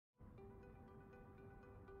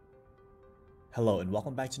Hello and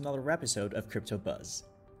welcome back to another episode of Crypto Buzz.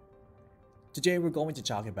 Today we're going to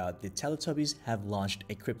talk about the Teletubbies have launched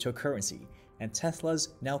a cryptocurrency and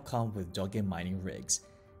Teslas now come with Doge mining rigs.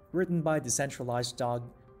 Written by Decentralized Dog,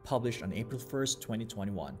 published on April 1st,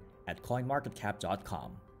 2021 at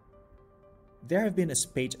coinmarketcap.com. There have been a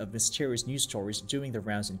spate of mysterious news stories doing the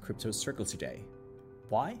rounds in crypto circles today.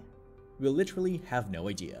 Why? We literally have no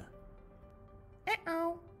idea.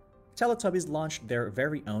 Teletubbies launched their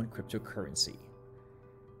very own cryptocurrency.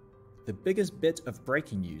 The biggest bit of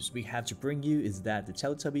breaking news we have to bring you is that the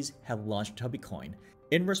Teletubbies have launched TubbyCoin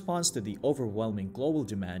in response to the overwhelming global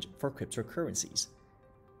demand for cryptocurrencies.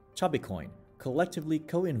 TubbyCoin, collectively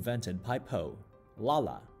co-invented by Laa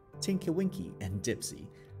Laa, Tinky Winky and Dipsy,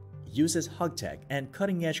 uses HugTech and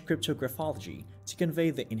cutting-edge cryptographology to convey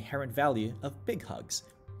the inherent value of big hugs.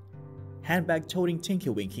 Handbag-toting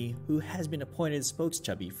Tinky Winky, who has been appointed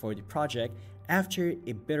spokestubby for the project after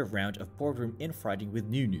a bitter round of boardroom infighting with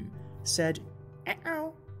Noo Noo, said,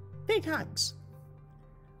 big hugs.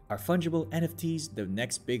 Are fungible NFTs the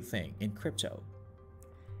next big thing in crypto?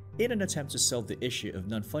 In an attempt to solve the issue of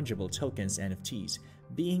non-fungible tokens NFTs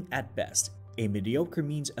being at best a mediocre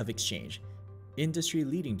means of exchange,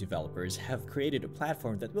 industry-leading developers have created a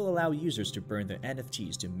platform that will allow users to burn their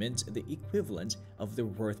NFTs to mint the equivalent of their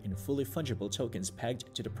worth in fully fungible tokens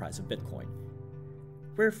pegged to the price of Bitcoin.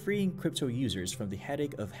 We're freeing crypto users from the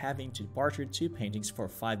headache of having to barter 2 paintings for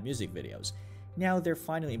 5 music videos. Now they're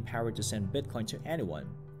finally empowered to send Bitcoin to anyone,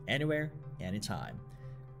 anywhere, anytime.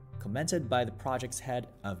 Commented by the project's head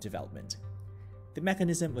of development. The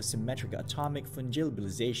mechanism of symmetric atomic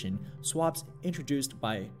fungibilization swaps introduced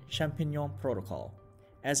by Champignon Protocol,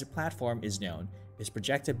 as the platform is known, is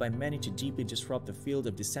projected by many to deeply disrupt the field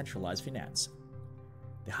of decentralized finance.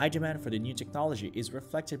 The high demand for the new technology is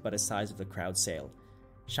reflected by the size of the crowd sale.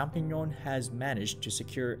 Champignon has managed to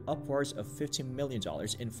secure upwards of $15 million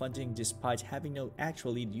in funding despite having no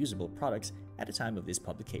actually usable products at the time of this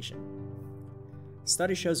publication.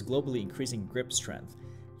 Study shows globally increasing grip strength.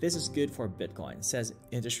 This is good for Bitcoin, says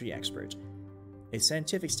industry expert. A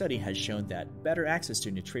scientific study has shown that better access to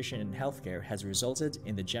nutrition and healthcare has resulted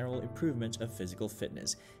in the general improvement of physical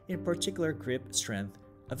fitness, in particular grip strength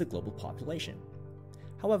of the global population.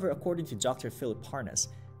 However, according to Dr. Philip Parnas,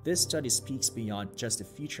 this study speaks beyond just the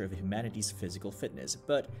future of humanity's physical fitness,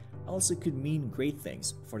 but also could mean great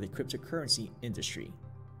things for the cryptocurrency industry.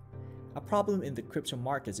 A problem in the crypto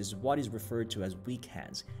markets is what is referred to as weak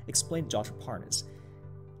hands, explained Dr. Parnas.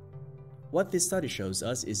 What this study shows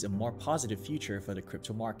us is a more positive future for the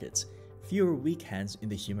crypto markets. Fewer weak hands in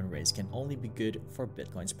the human race can only be good for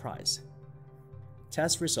Bitcoin's price.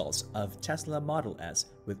 Test results of Tesla Model S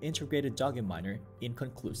with integrated Doge miner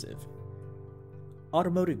inconclusive.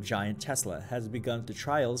 Automotive giant Tesla has begun the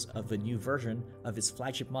trials of a new version of its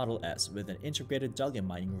flagship Model S with an integrated Doge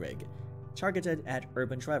mining rig, targeted at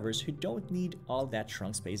urban drivers who don't need all that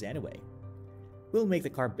trunk space anyway. Will make the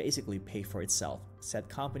car basically pay for itself, said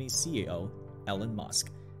company CEO Elon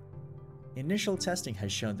Musk. Initial testing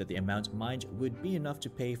has shown that the amount mined would be enough to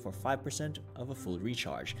pay for 5% of a full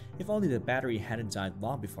recharge, if only the battery hadn't died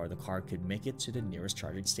long before the car could make it to the nearest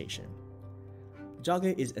charging station.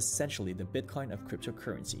 Doge is essentially the Bitcoin of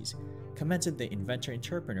cryptocurrencies, commented the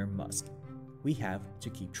inventor-entrepreneur Musk. We have to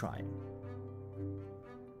keep trying.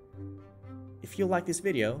 If you like this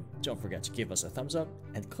video, don't forget to give us a thumbs up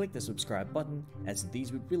and click the subscribe button, as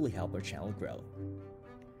these would really help our channel grow.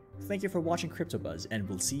 Thank you for watching Crypto Buzz, and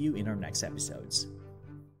we'll see you in our next episodes.